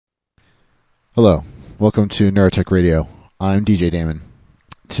Hello, welcome to Neurotech Radio. I'm DJ Damon.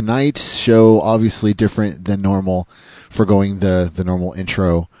 Tonight's show obviously different than normal, forgoing the normal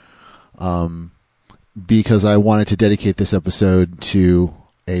intro, because I wanted to dedicate this episode to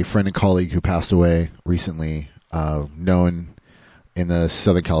a friend and colleague who passed away recently, known in the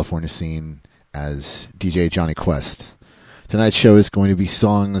Southern California scene as DJ Johnny Quest. Tonight's show is going to be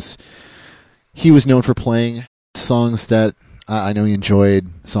songs he was known for playing, songs that I know he enjoyed,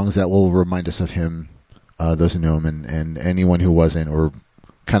 songs that will remind us of him, those who know him, and anyone who wasn't, or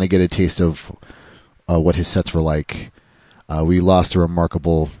kind of get a taste of what his sets were like. We lost a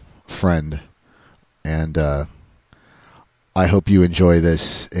remarkable friend, and I hope you enjoy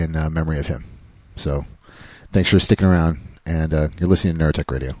this in memory of him. So, thanks for sticking around, and you're listening to Neurotech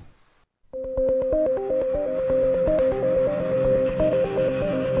Radio.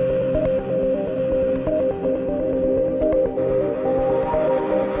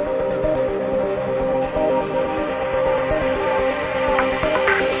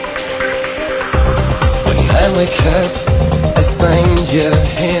 I wake up, I find you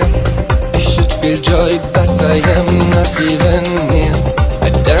here. I should feel joy, but I am not even near. I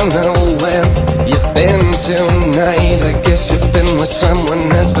don't know where you've been tonight. I guess you've been with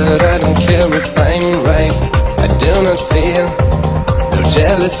someone else, but I don't care if I'm right. I do not feel no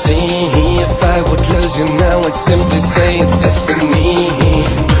jealousy. If I would lose you now, I'd simply say it's destiny.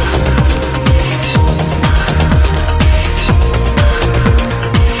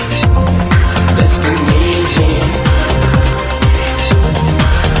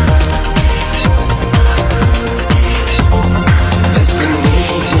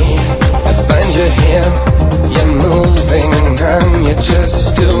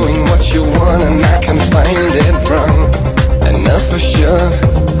 Just doing what you want and I can find it wrong. I know for sure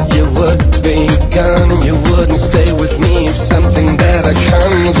you would be gone. You wouldn't stay with me if something better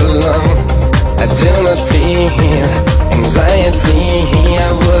comes along. I do not feel anxiety.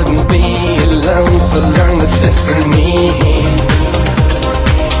 I wouldn't be alone for long. That's destiny.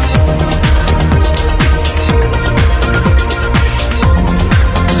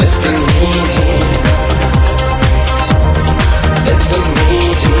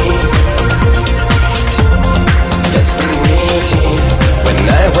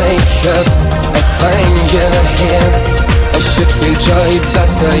 Up, I find you here. I should feel joy,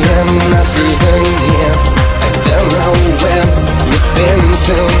 but I am not even here. I don't know where you've been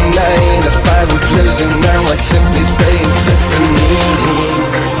tonight. If I would lose you now, I'd simply say it's destiny.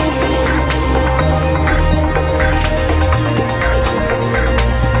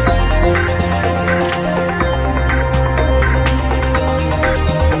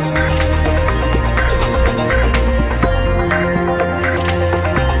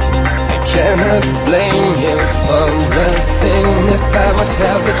 Cannot blame you for a thing. If I would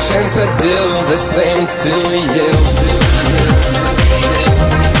have the chance, I'd do the same to you.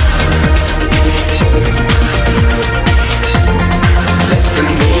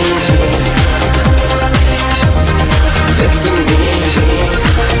 Destiny. Destiny.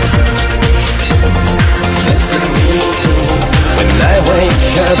 Destiny. When I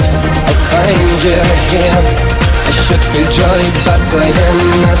wake up, I find you here. I should feel joy, but I am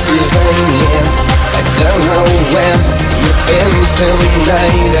not even near. I don't know where you've been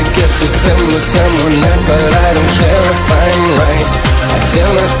tonight. I guess you've been with someone else, but I don't care if I'm right. I do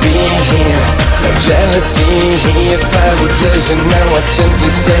not feel no jealousy. If I would lose you now, I'd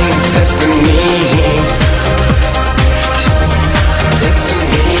simply say it's destiny.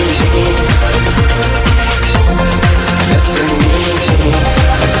 Destiny. Destiny.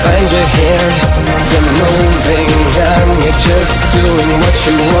 I find you here. You're moving on, you're just doing what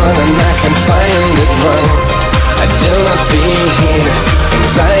you want and I can find it wrong. I do not feel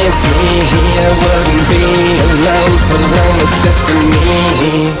anxiety. I wouldn't be alone for long, it's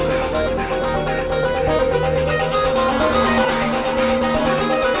destiny.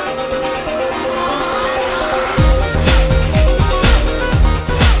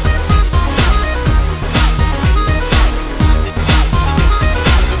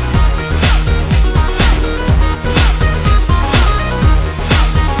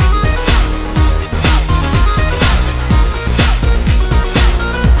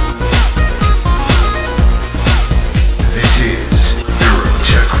 This is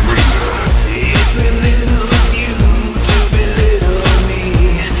Neurotech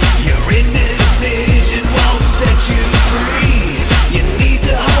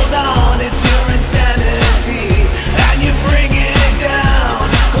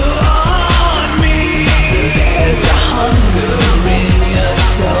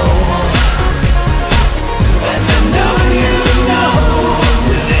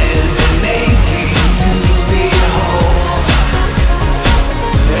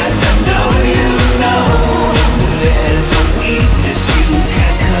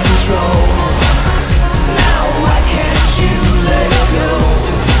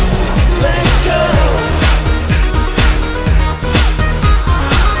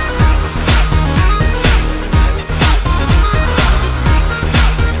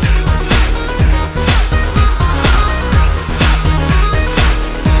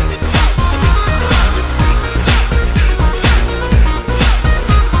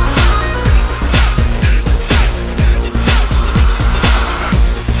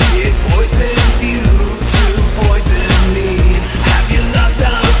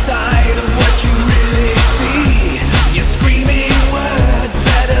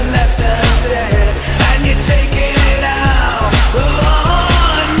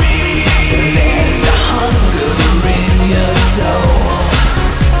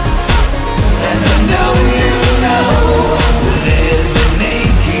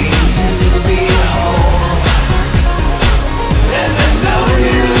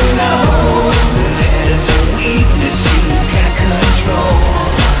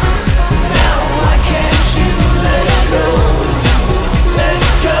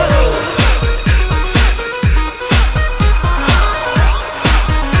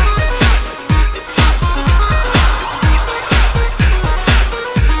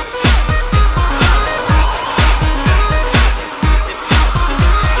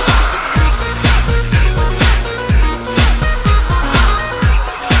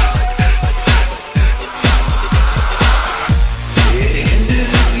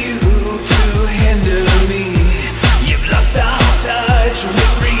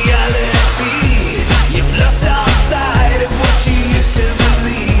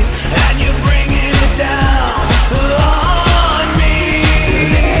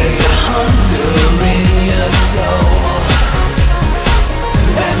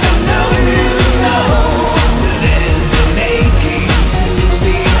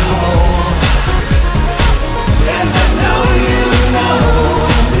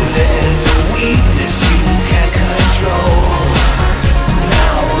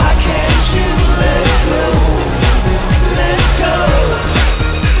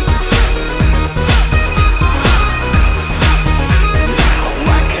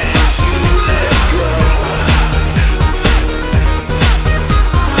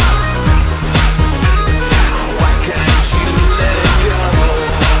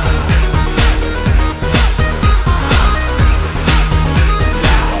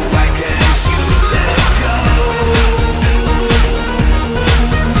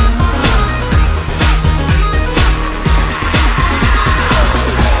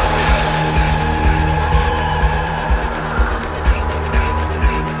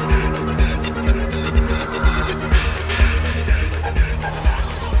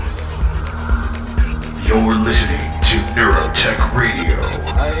Tech Radio.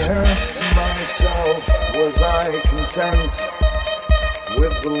 I asked myself, was I content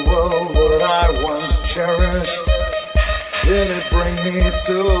with the world that I once cherished? Did it bring me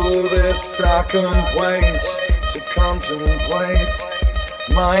to this darkened place to contemplate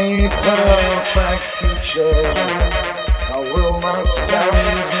my perfect future? I will not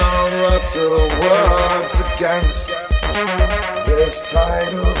stand nor utter words against this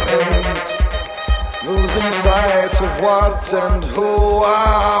tide of hate, losing sight of what and who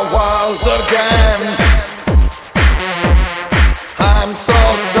I was again. I'm so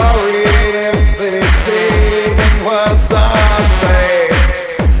sorry if this evening words I say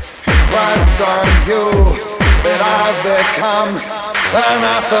impress on you that I've become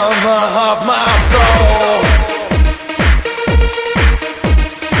anathema of my soul.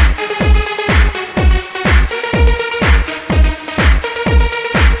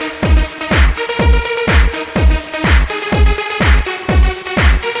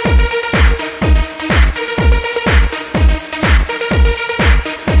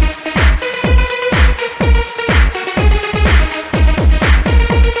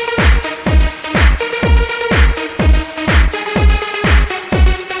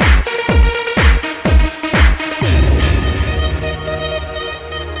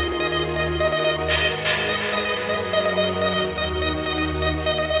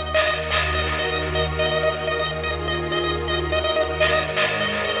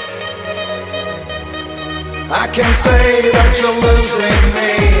 I can say that you're losing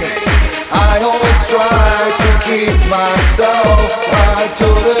me. I always try to keep myself tied to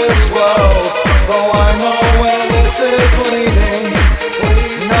this world, though I know where this is leading.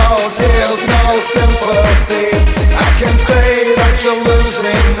 No tears, no sympathy. I can say that you're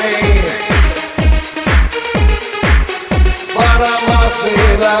losing me, but I must be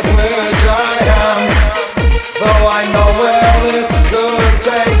that which I am, though I know where this could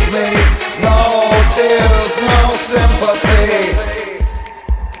take me. No tears, no sympathy.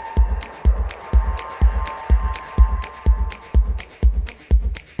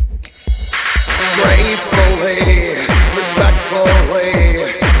 Gracefully,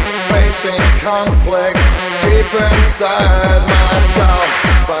 respectfully, facing conflict deep inside myself,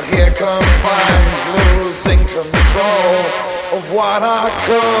 but here confined, losing control of what I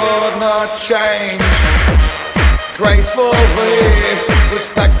could not change. Gracefully,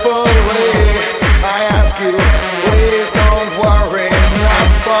 respectfully, I ask you, please don't worry, not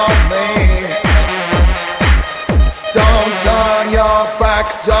for me. Don't turn your back,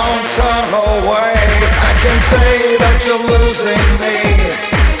 don't turn away. I can say that you're losing me.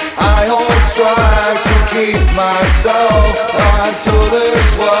 I always try to keep myself tied to this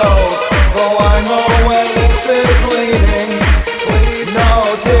world, though I know where this is leading.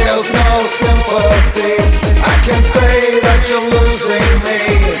 No tears, no sympathy. I can say that you're losing me,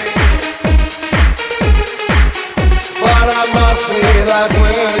 but I must be that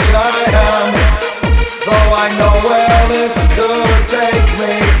which I am, though I know where this could take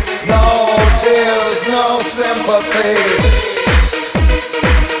me. No tears, no sympathy.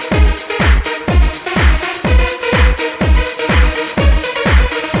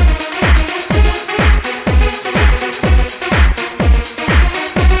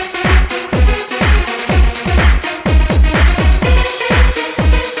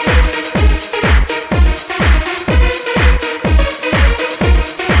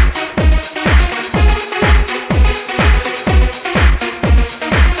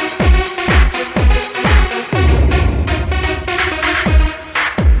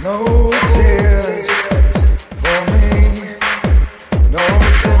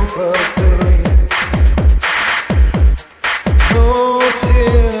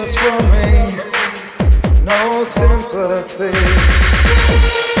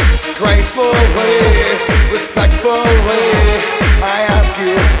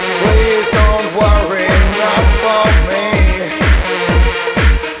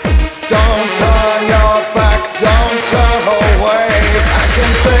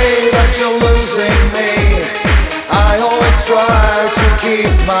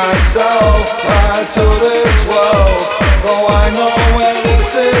 To this world, though I know where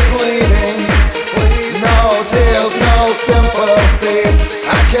this is leading. No tears, no sympathy.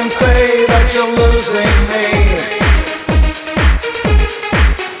 I can say that you're losing me,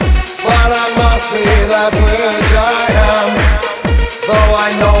 but I must be that which I am, though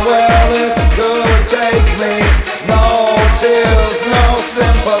I know where this could take me. No tears, no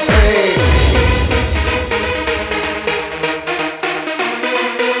sympathy.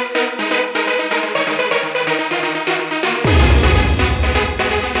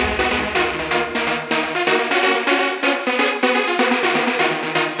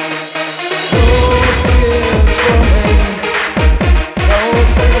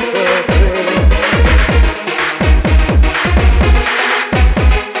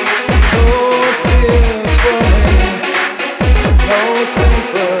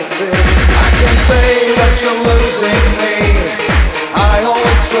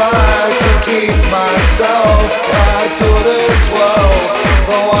 keep myself tied to this world.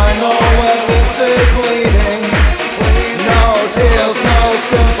 Though I know where this is leading. No tears, no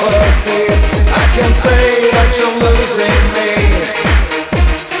sympathy. I can say that you're losing me,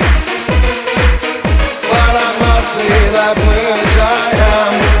 but I must be that which I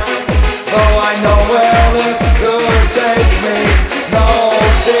am. Though I know where this could take me. No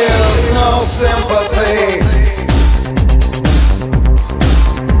tears, no sympathy.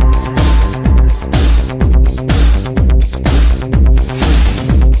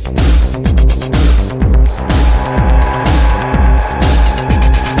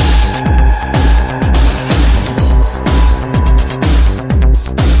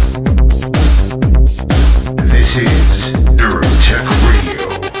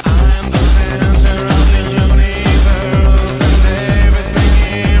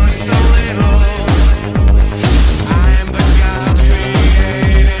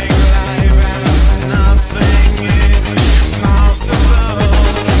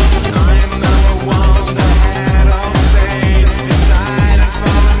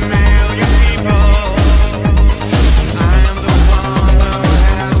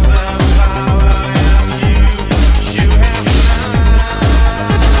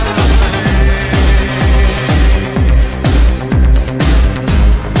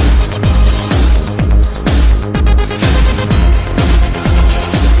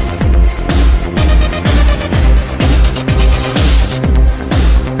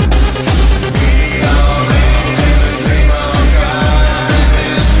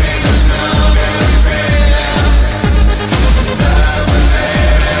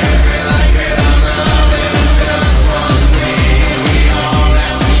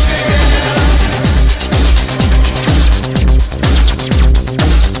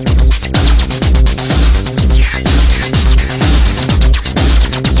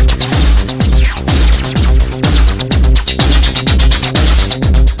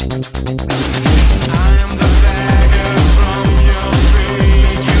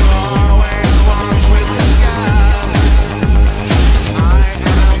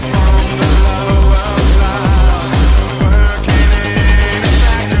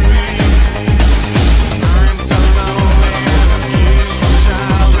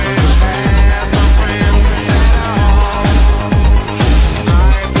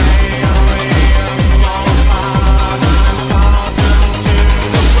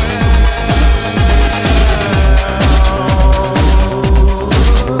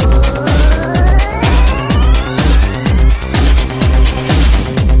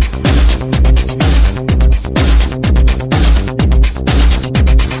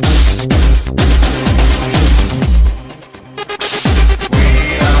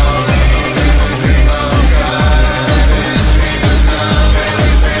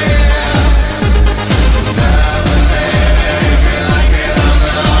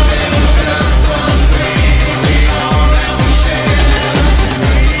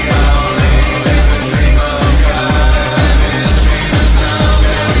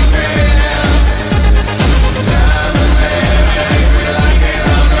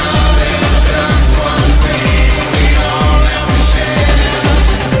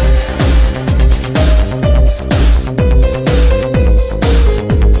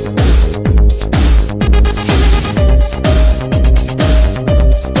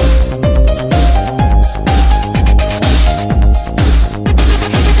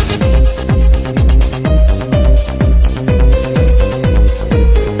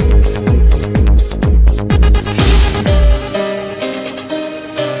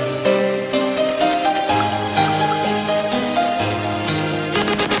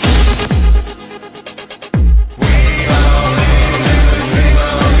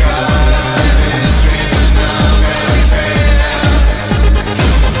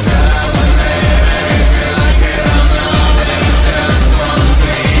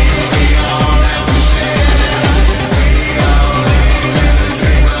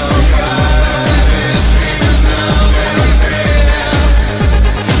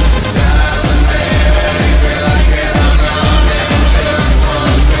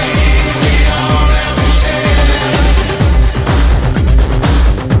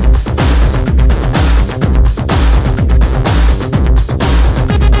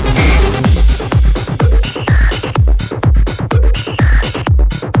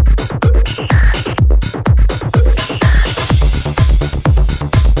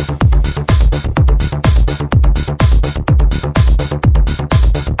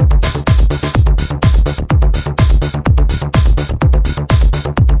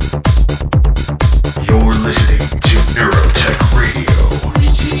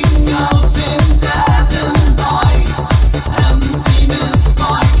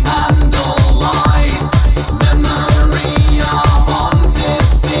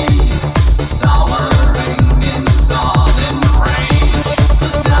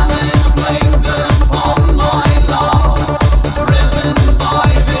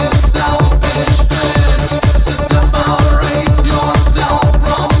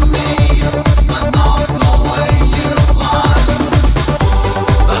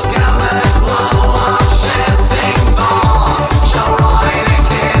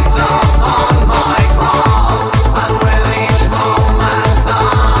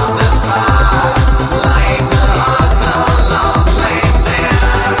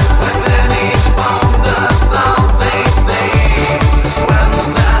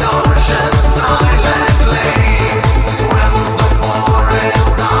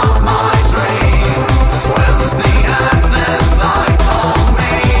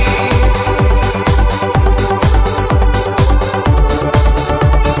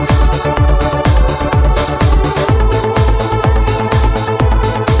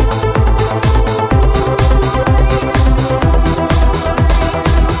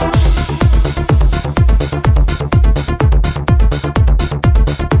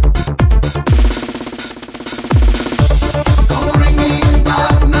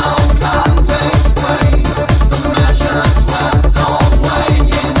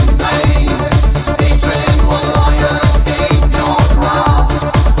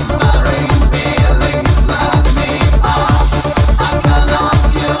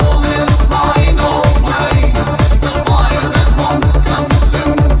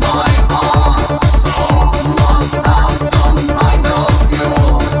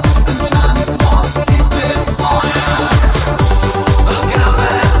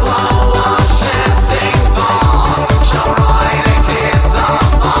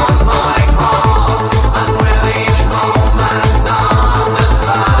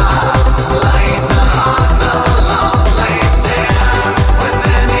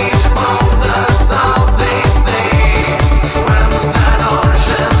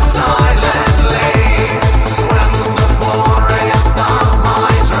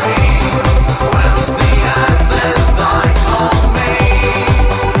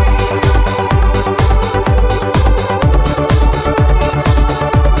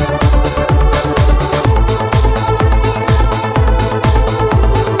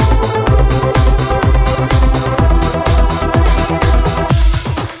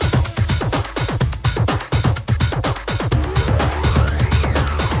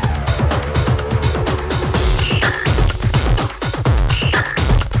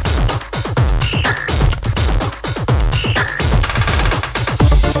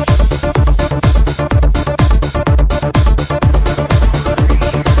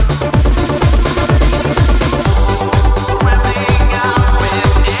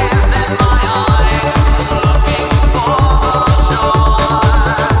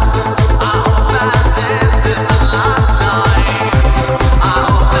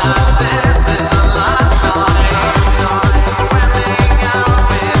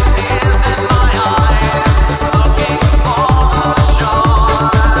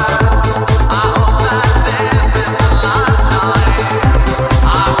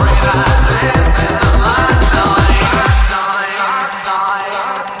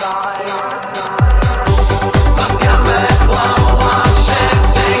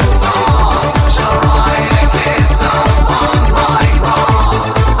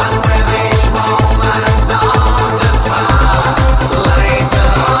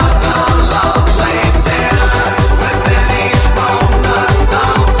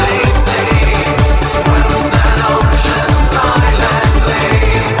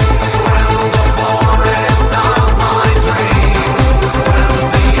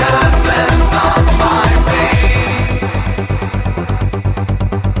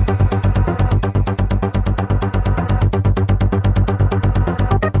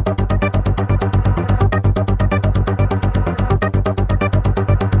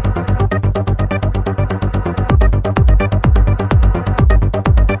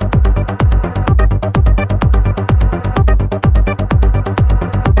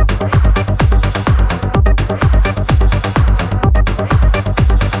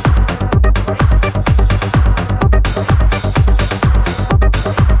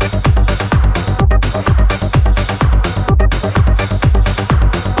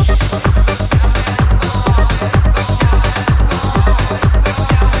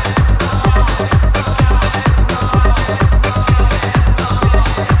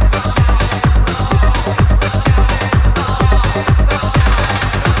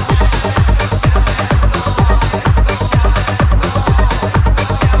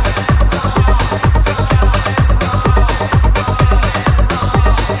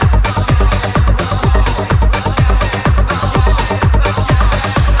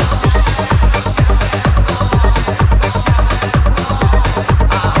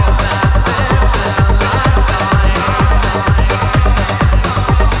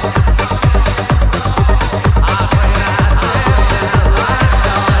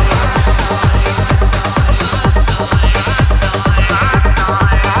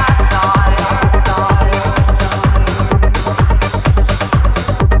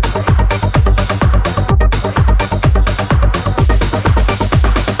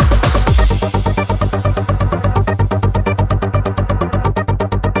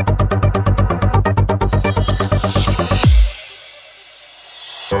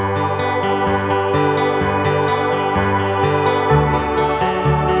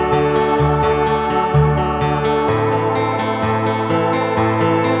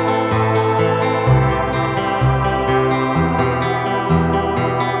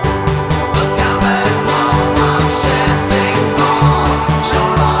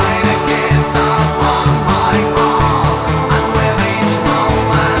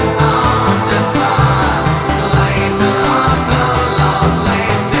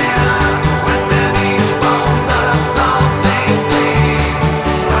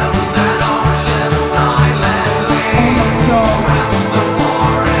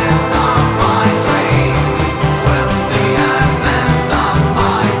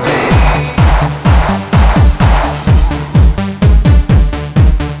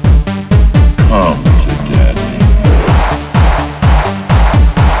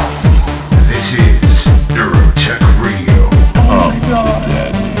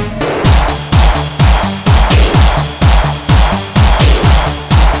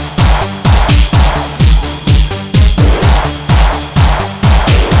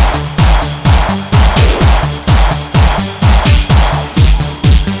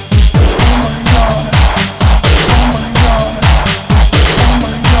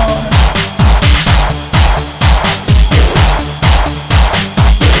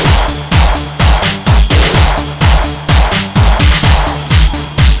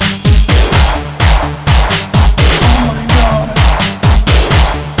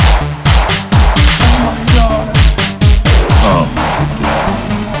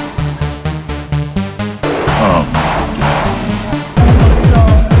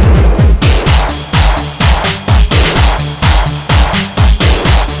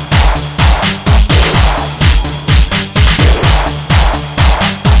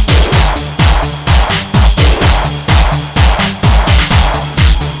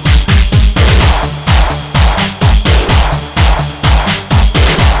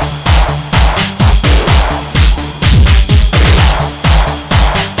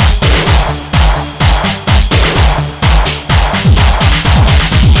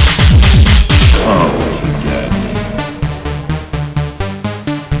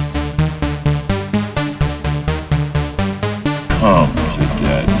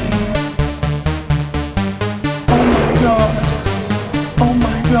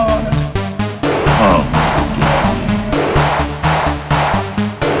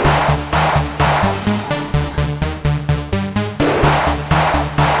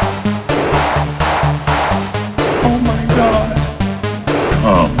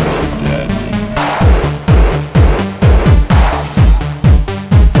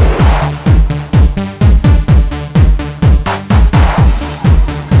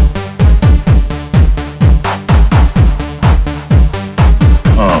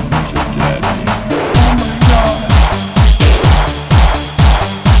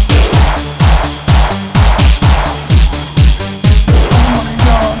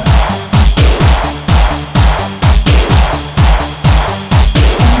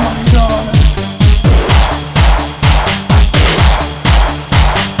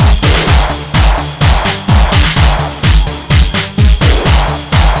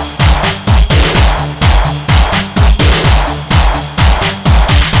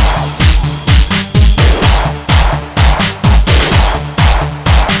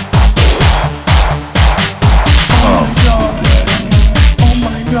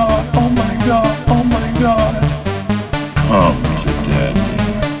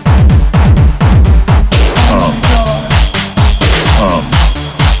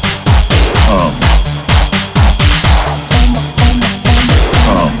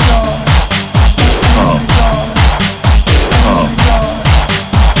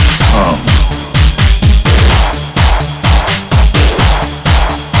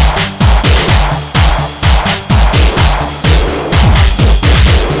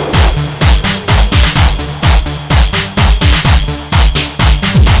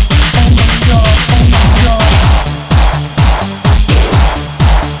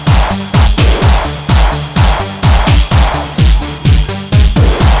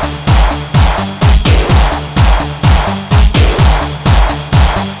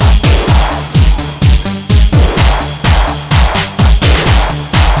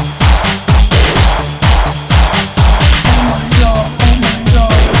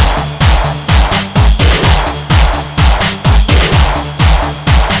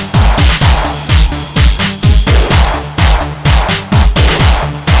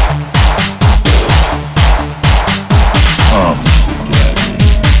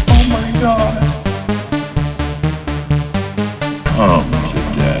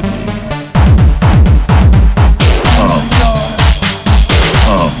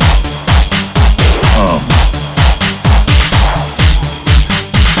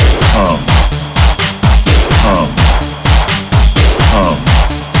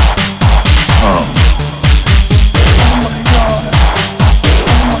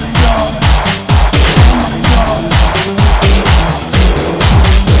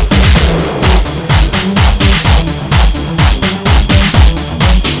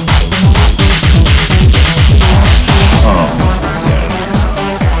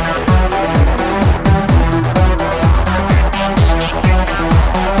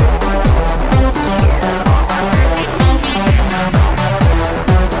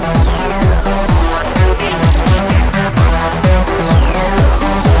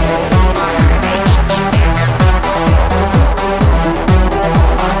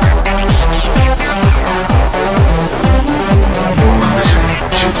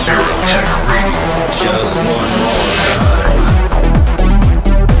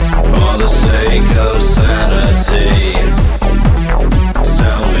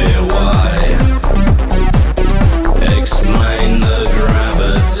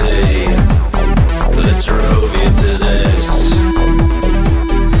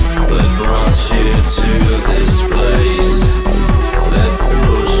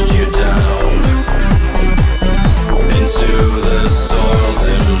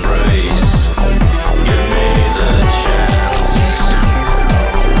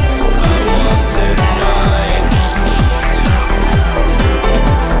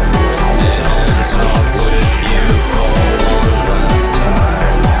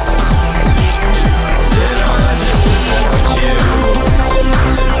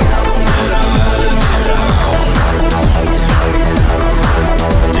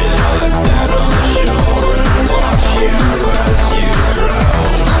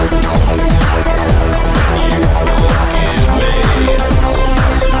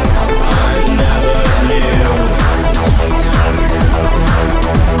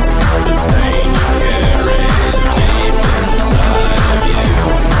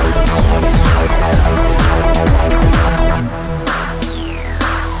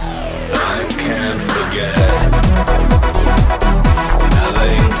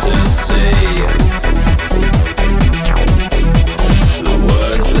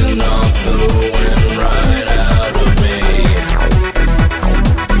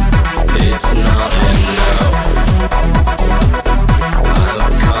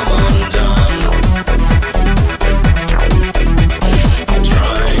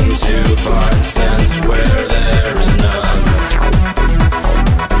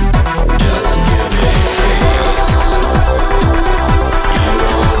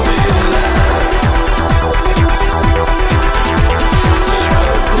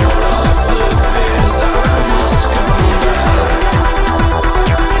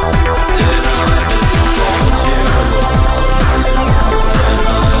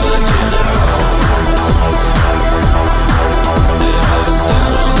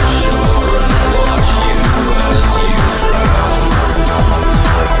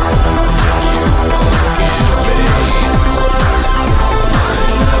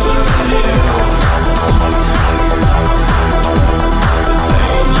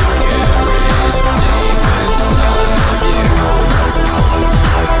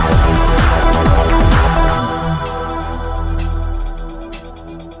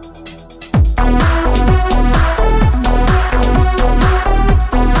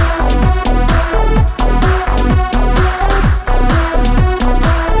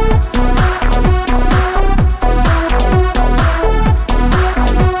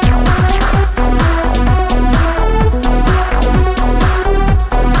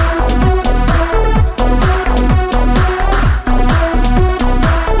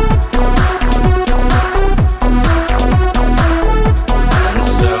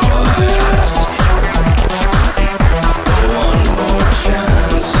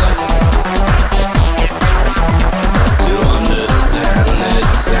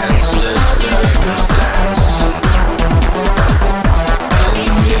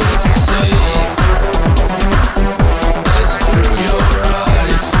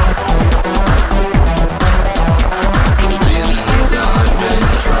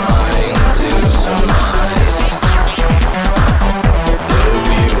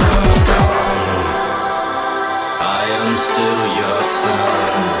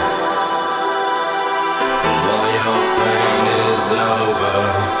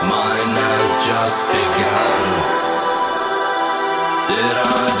 just begun. Did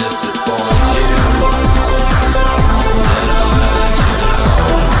I disappoint you? Did I let you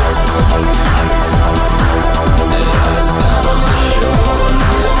down? Did I stand on the shore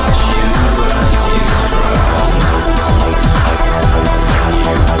and watch you as you drown? When you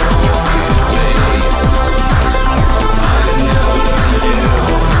walk away, I know you.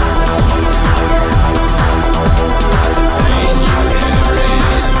 Pain you carried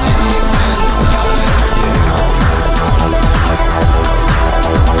deep inside you.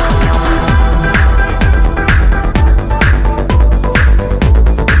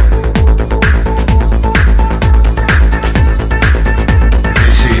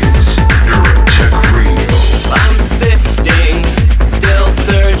 This is Neurotech Radio. I'm sifting, still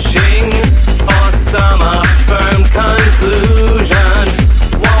searching for some affirmed conclusion.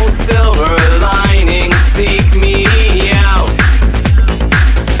 Won't silver lining seek me out?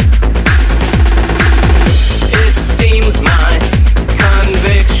 It seems my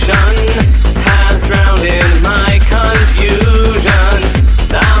conviction has drowned in my confusion.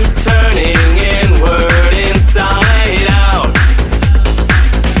 I'm turning inward, inside out.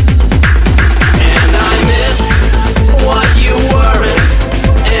 And I miss what you weren't,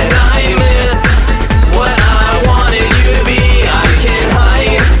 and I miss what I wanted you to be. I can't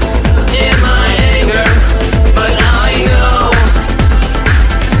hide in my anger, but I know.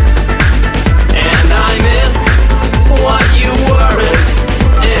 And I miss what you weren't,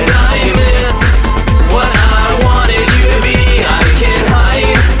 and I miss what I wanted you to be. I can't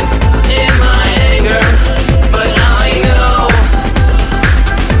hide in my anger, but I know.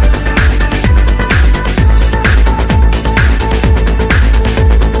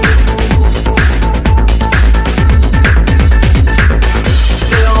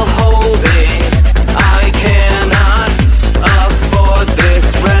 Still holding, I cannot afford this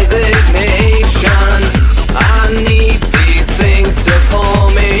resignation. I need these things to pull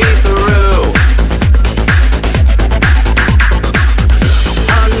me through.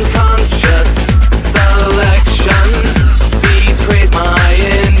 Unconscious selection betrays my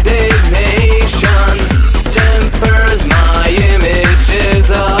indignation, tempers my images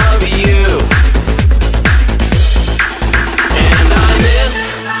of you. And I miss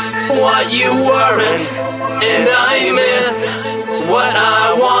what you weren't, and I miss what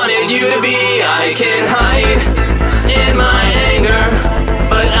I wanted you to be. I can't hide in my anger,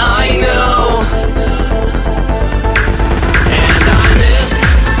 but I know. And I miss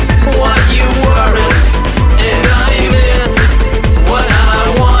what you weren't, and I miss what I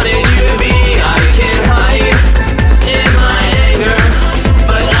wanted you to be. I can't hide in my anger,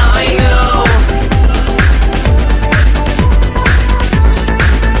 but I know.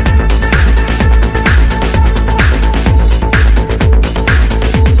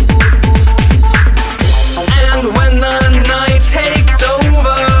 And when the night takes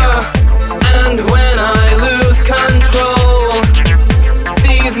over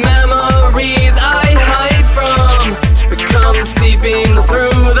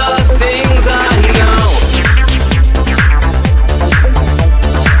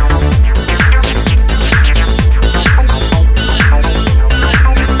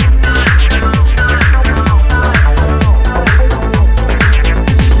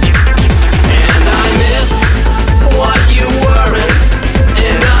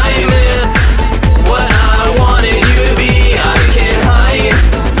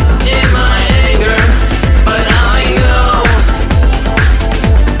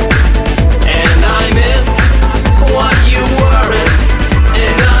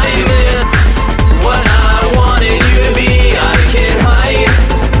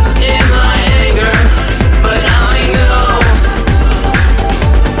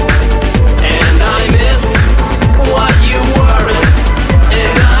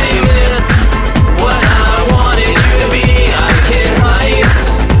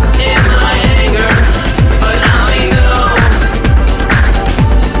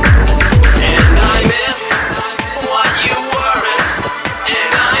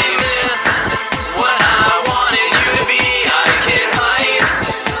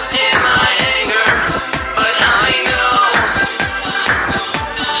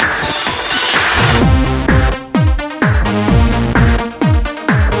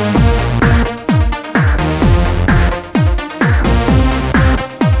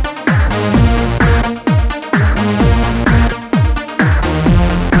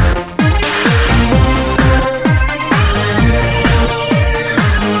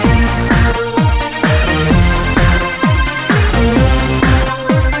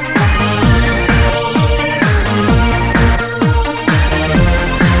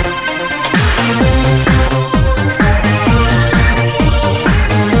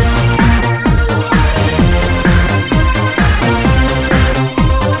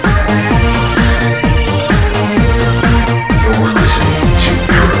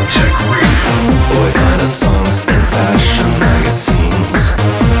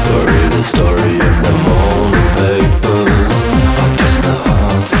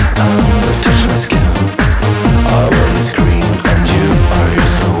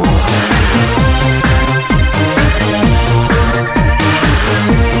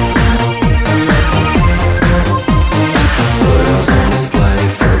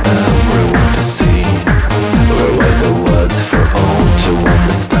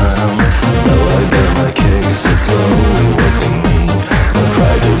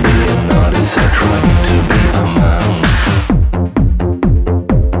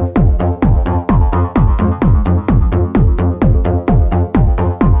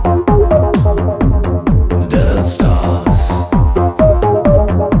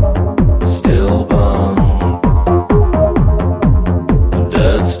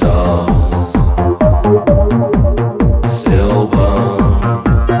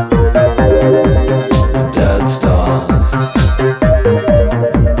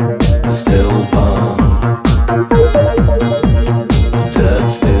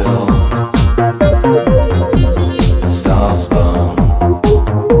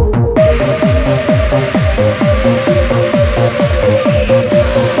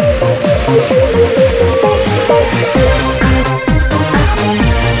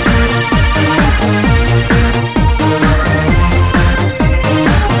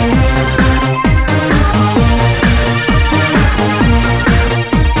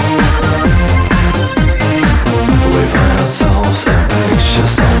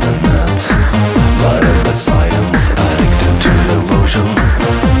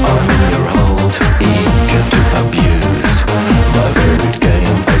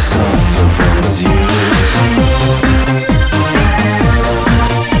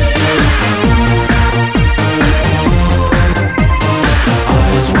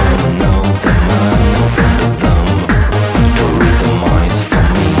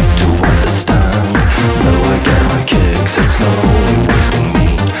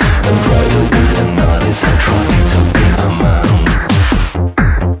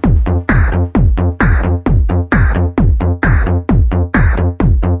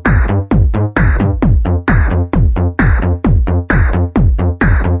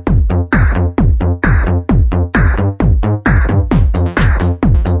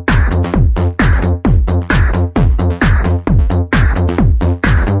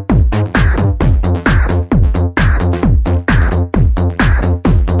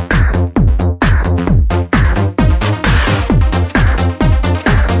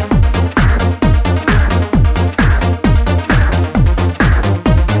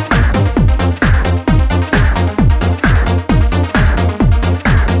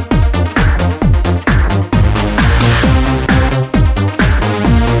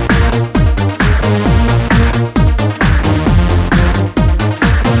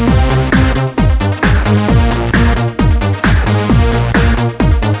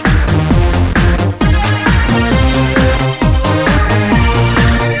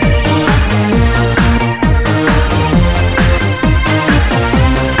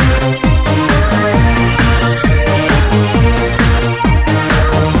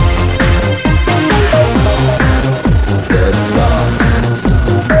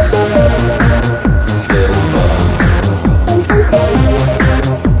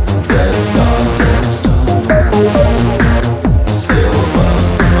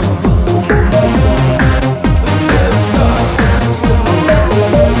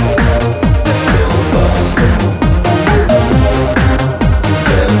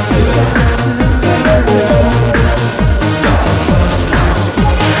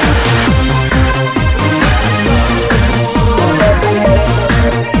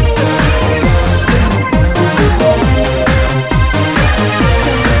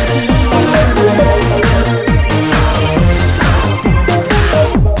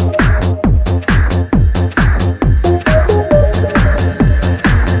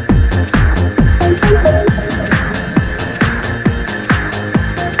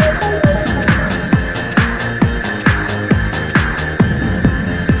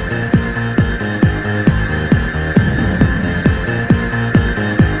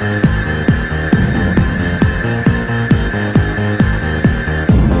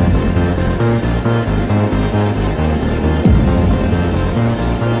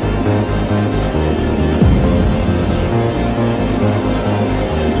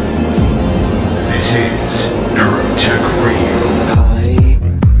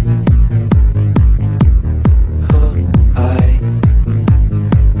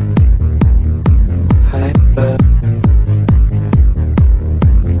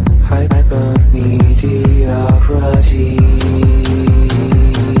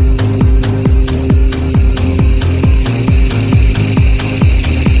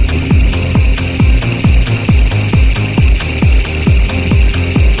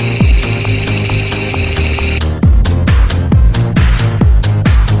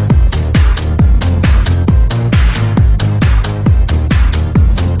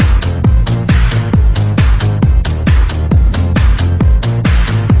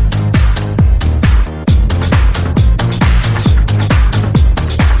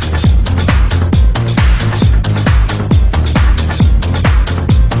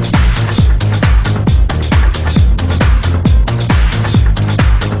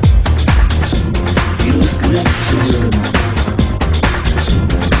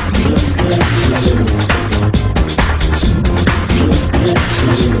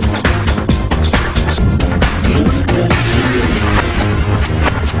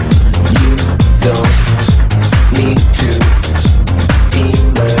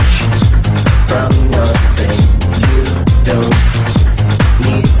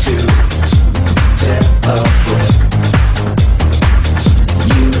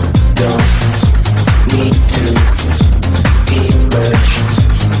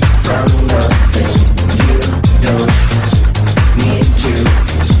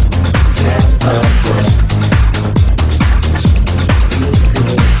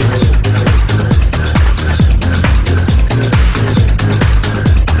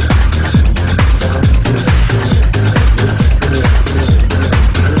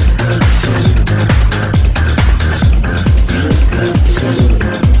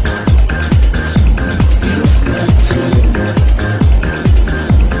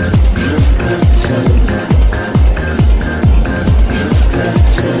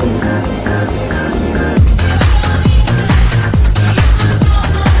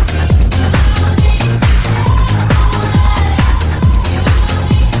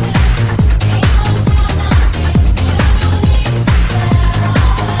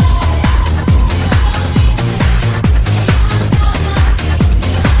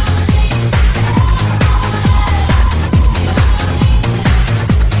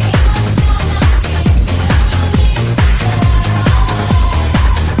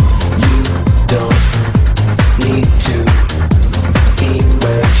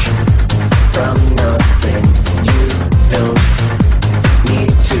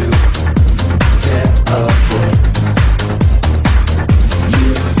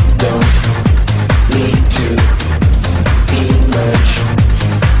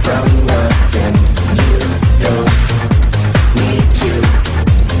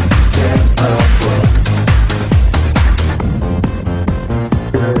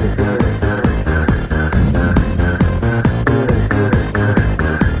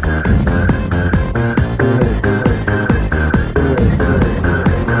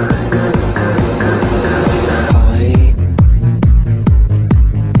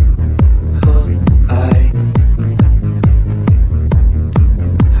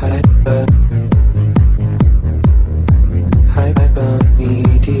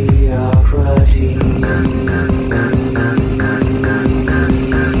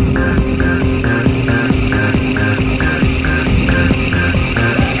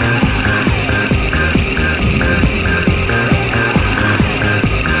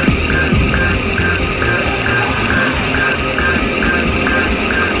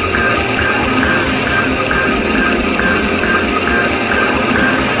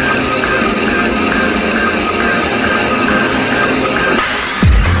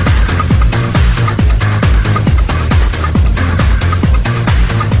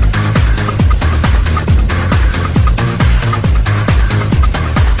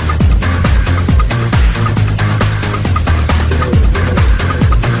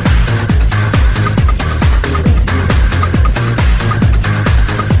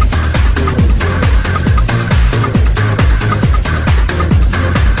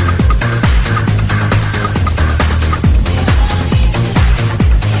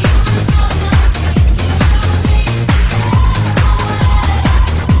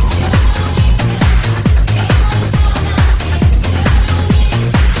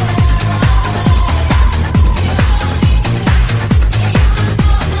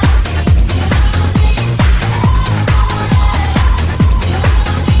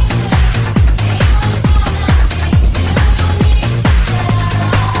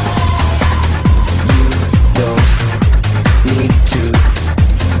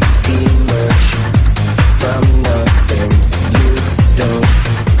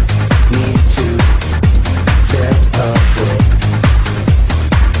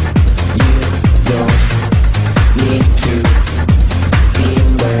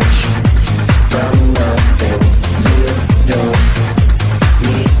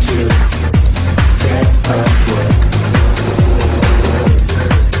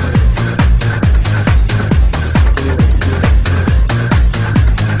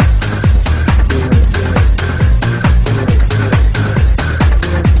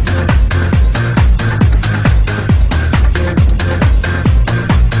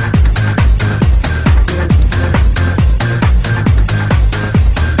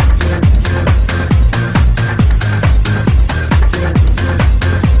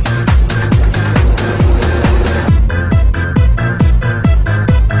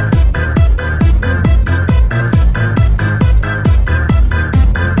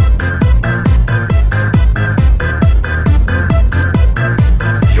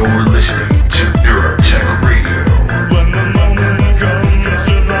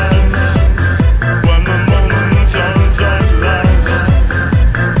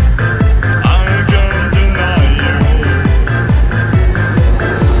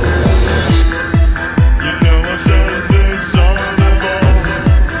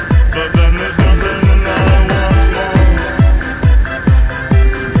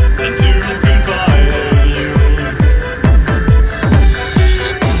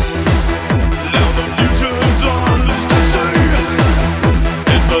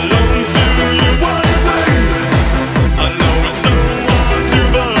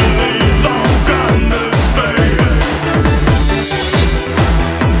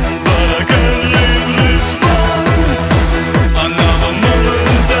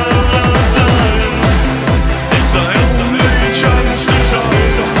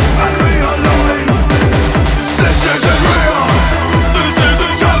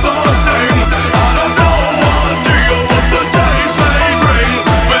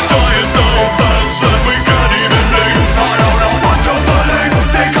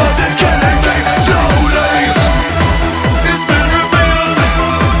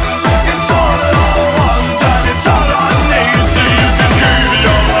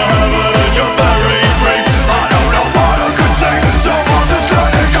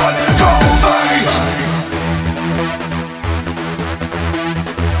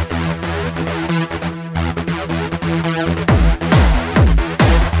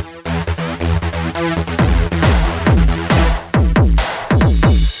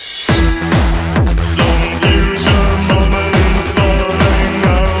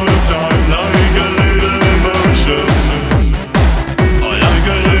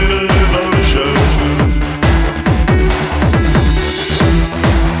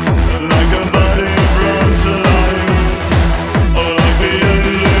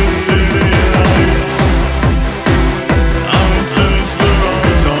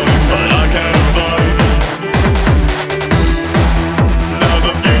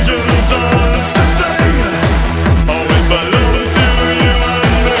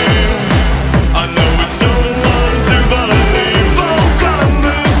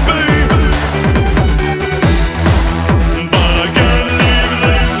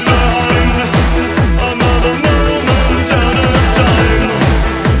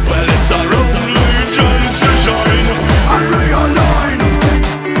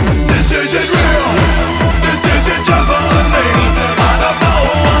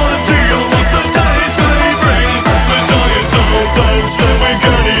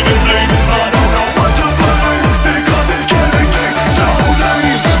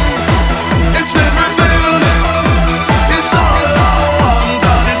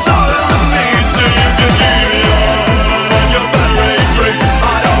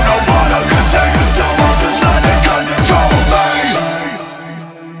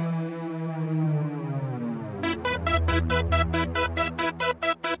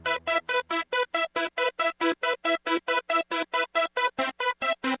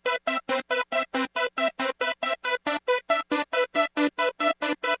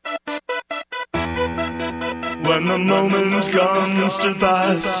when the moment comes to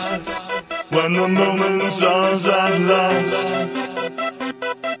pass, when the moment's ours at last,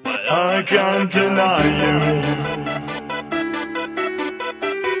 I can't deny you.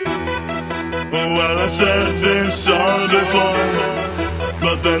 Well, I said this all before,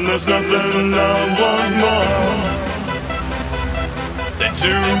 but then there's nothing I want more than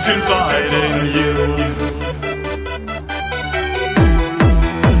to confide in you.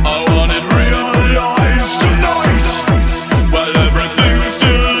 I want it realized tonight, while everything's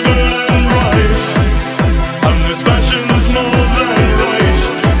still good and right, and this passion's more than right.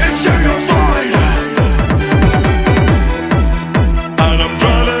 It's terrified, and I'm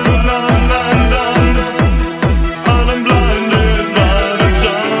driving on and on, and I'm blinded by the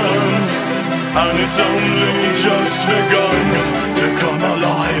sun, and it's only just begun to come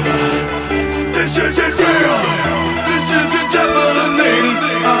alive. This is it.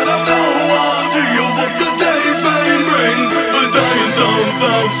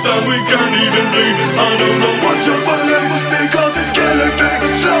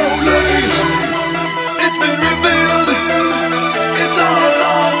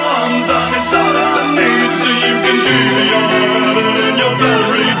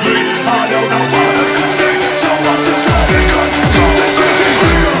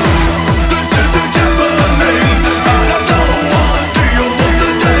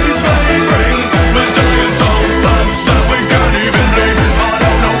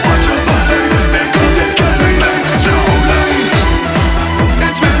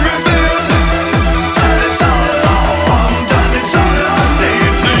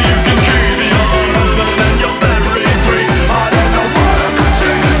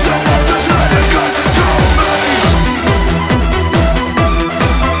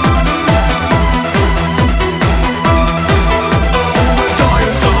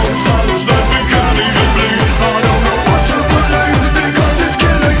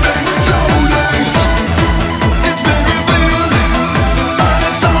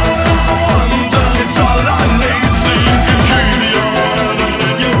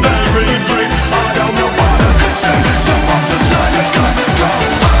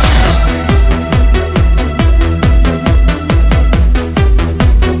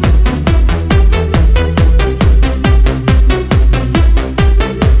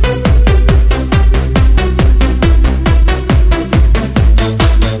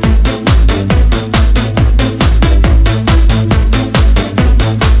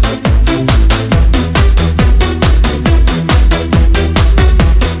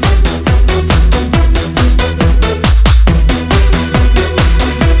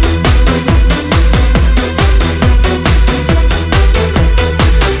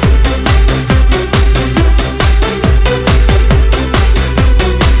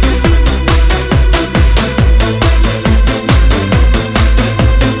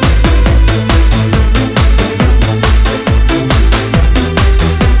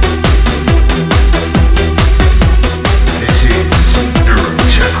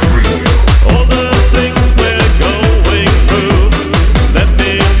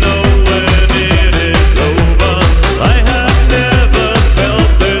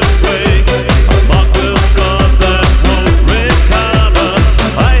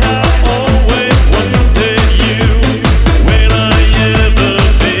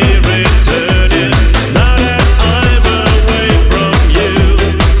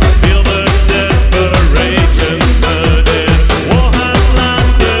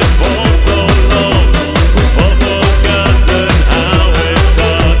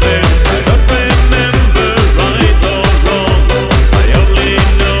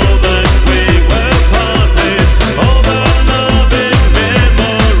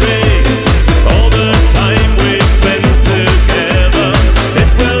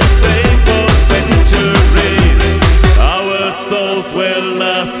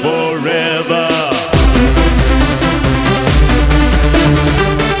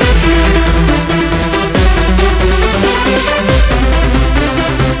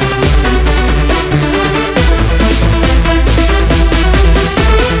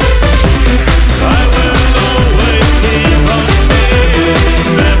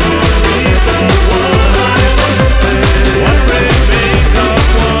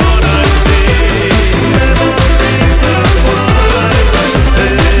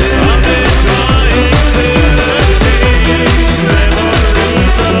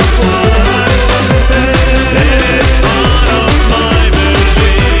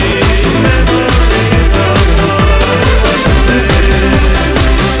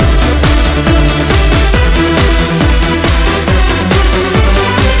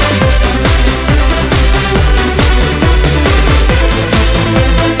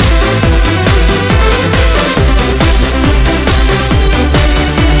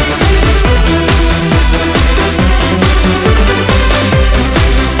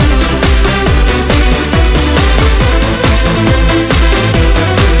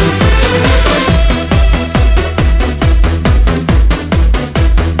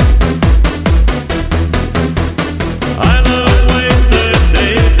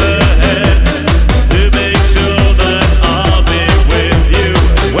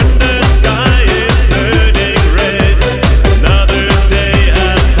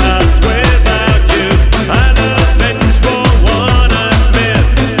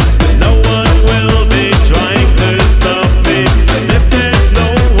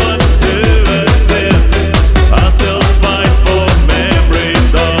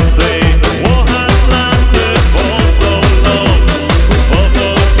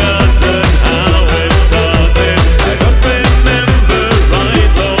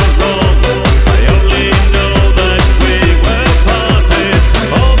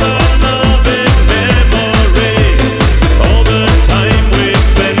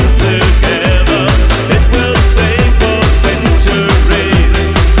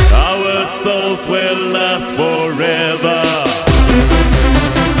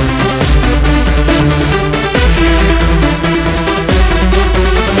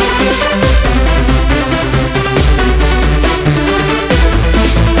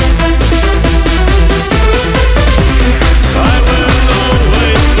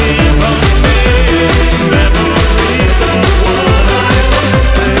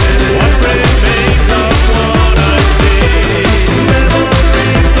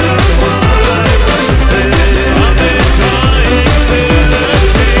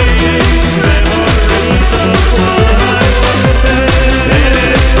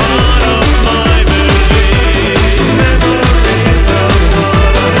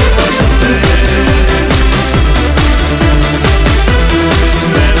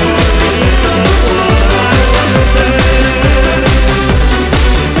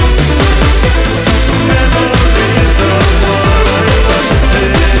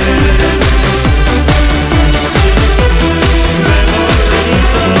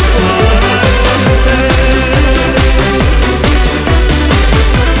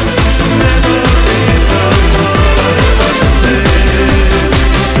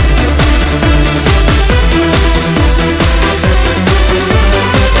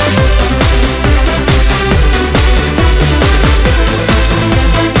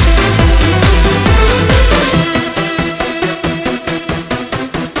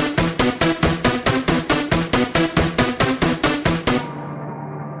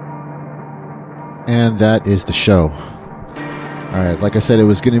 that is the show. All right, like I said, it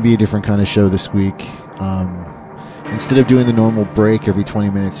was going to be a different kind of show this week. Instead of doing the normal break every 20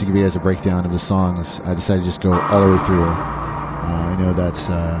 minutes to give you guys a breakdown of the songs, I decided to just go all the way through. I know that's...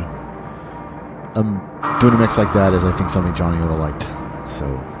 I'm doing a mix like that as I think something Johnny would have liked.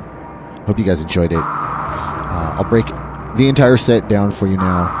 So, hope you guys enjoyed it. I'll break the entire set down for you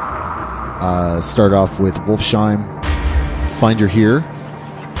now. Start off with Wolfsheim, Find Your Here.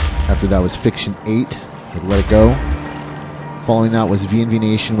 After that was Fiction 8 with Let It Go. Following that was VNV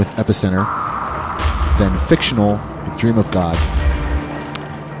Nation with Epicenter. Then Fictional with Dream of God.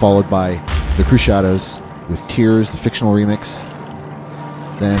 Followed by The Cruciados with Tears, the Fictional remix.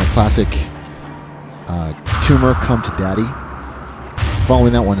 Then a classic, Tumor, Come to Daddy.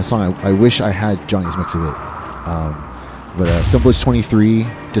 Following that one, a song I wish I had Johnny's mix of it. But Assemblage 23,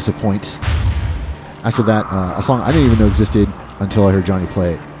 Disappoint. After that, a song I didn't even know existed until I heard Johnny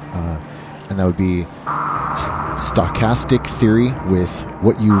play it. And that would be Stochastic Theory with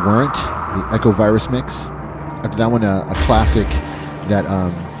What You Weren't, the Echo Virus mix. After that one, a classic that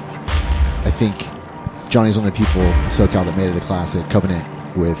I think Johnny's one of the people in SoCal that made it a classic, Covenant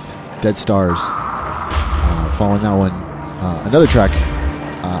with Dead Stars. Following that one, another track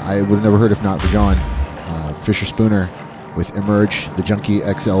I would have never heard if not for John, Fisher Spooner with Emerge, the Junkie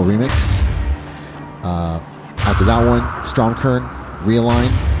XL remix. After that one, Stromkern,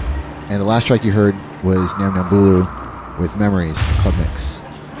 Realign. And the last track you heard was Nam Nambulu with Memories, the club mix.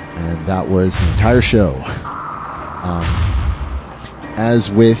 And that was the entire show.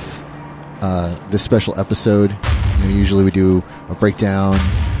 As with this special episode, usually we do a breakdown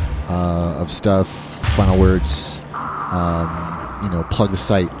of stuff, final words, plug the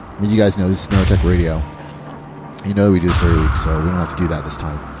site. I mean, you guys know this is Neurotech Radio. You know that we do this every week, so we don't have to do that this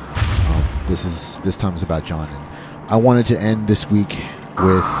time. This time is about John. And I wanted to end this week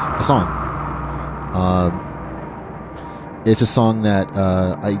with a song. It's a song that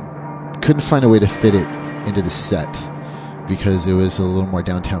I couldn't find a way to fit it into the set because it was a little more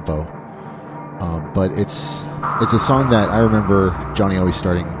down tempo. But it's a song that I remember Johnny always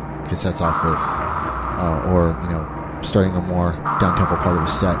starting his sets off with, or starting a more down tempo part of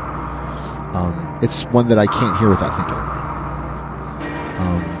his set. It's one that I can't hear without thinking of.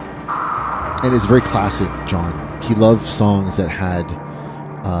 And it's very classic John. He loved songs that had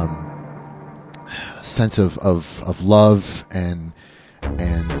a sense of love and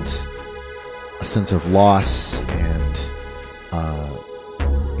a sense of loss and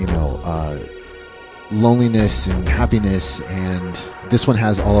loneliness and happiness, and this one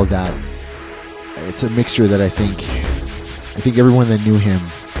has all of that. It's a mixture that I think everyone that knew him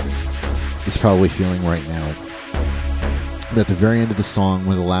is probably feeling right now. But at the very end of the song,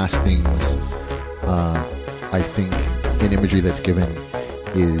 one of the last things I think in imagery that's given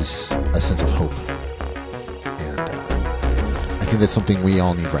is a sense of hope. And I think that's something we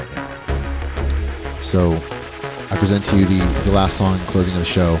all need right now. So I present to you the last song, closing of the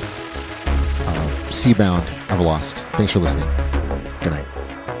show, Seabound, Everlost. Thanks for listening. Good night.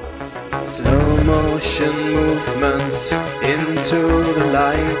 Slow motion movement into the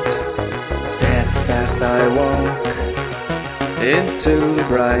light. Steadfast I walk into the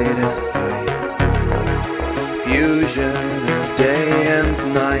brightest light. Fusion of day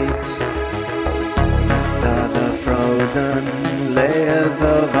and night. The stars are frozen, layers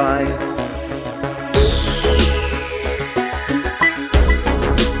of ice.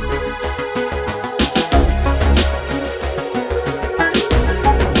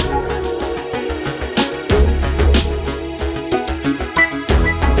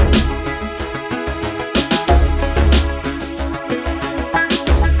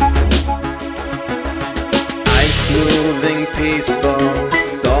 Peaceful,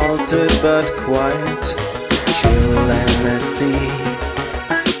 salted but quiet, chill and the sea.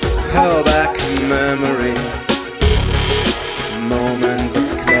 Held back memories, moments of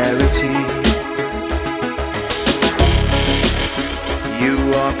clarity. You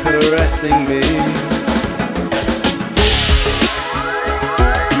are caressing me.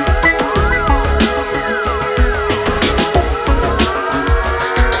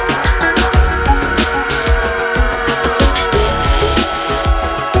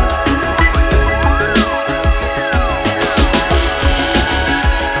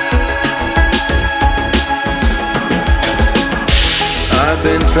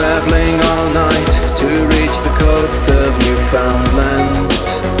 Traveling all night to reach the coast of Newfoundland.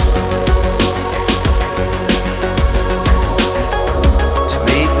 To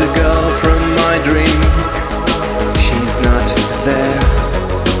meet the girl from my dream, she's not there.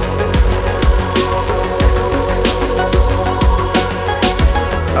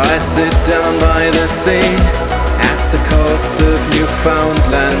 I sit down by the sea at the coast of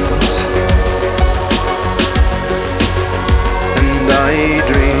Newfoundland. And I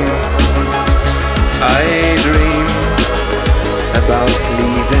dream about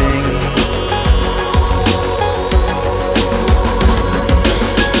leaving.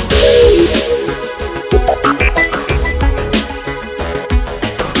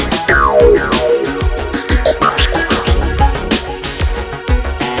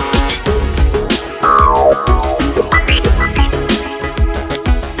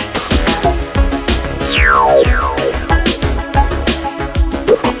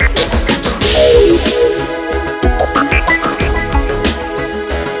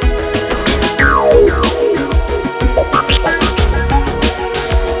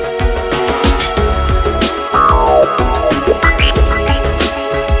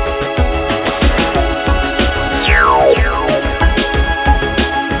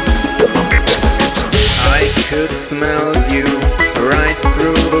 Smell you right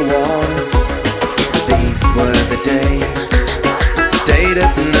through the walls. These were the days,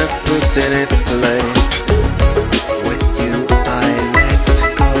 statedness put in its place. With you I let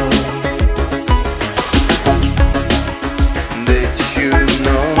go. Did you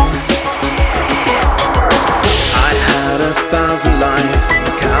know I had 1,000 lives,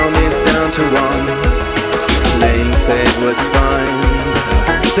 count is down to one. Playing safe was fine, but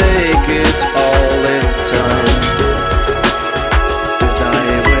I stake it all this time.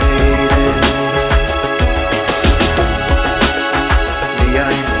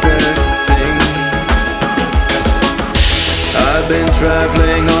 I've been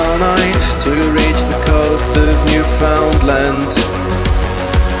traveling all night to reach the coast of Newfoundland.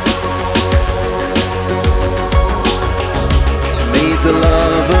 To meet the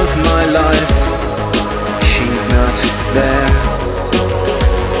love of my life, she's not there.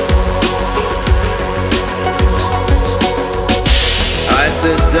 I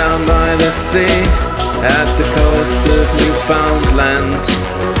sit down by the sea at the coast of Newfoundland.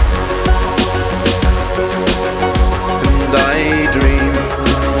 I dream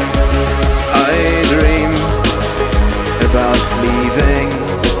about leaving.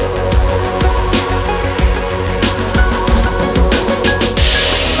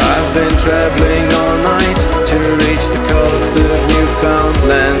 I've been traveling all night to reach the coast of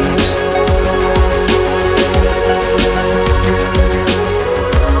Newfoundland.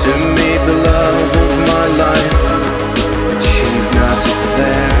 To meet the love of my life, but she's not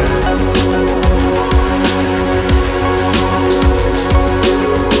there.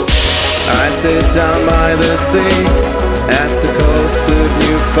 I sit down by the sea at the coast of